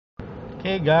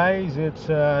Okay guys, it's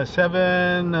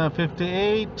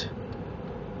 7:58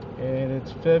 and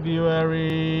it's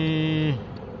February,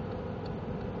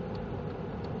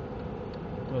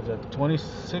 what was that,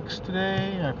 26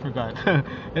 today? I forgot.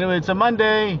 Anyway, it's a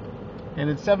Monday and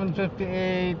it's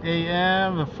 7:58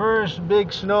 a.m. The first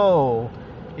big snow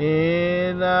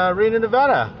in Reno,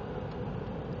 Nevada.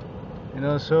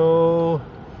 So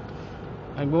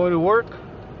I'm going to work,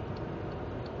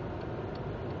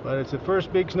 but it's the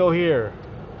first big snow here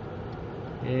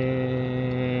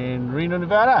in Reno,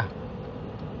 Nevada.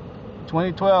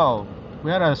 2012. We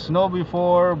had snow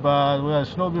before, but it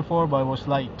was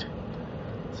light.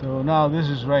 So now this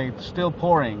is right, still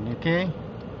pouring. Okay.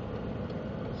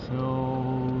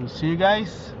 So see you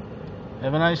guys.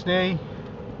 Have a nice day.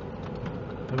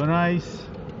 Have a nice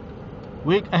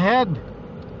week ahead.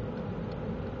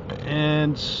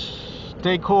 And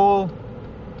stay cool.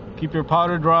 Keep your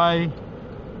powder dry.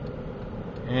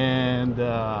 And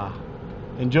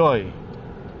enjoy.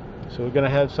 So we're gonna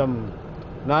have some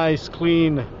nice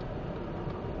clean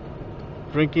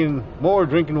drinking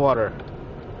water.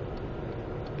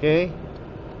 Okay.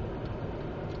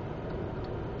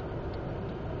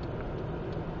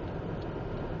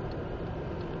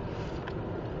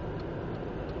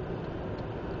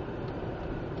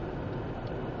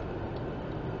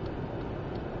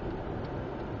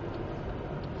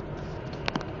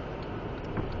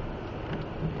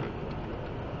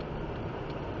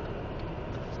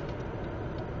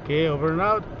 Okay, over and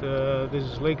out. This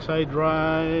is Lakeside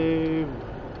Drive.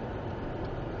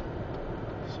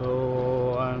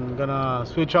 So I'm gonna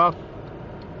switch off.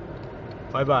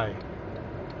 Bye bye.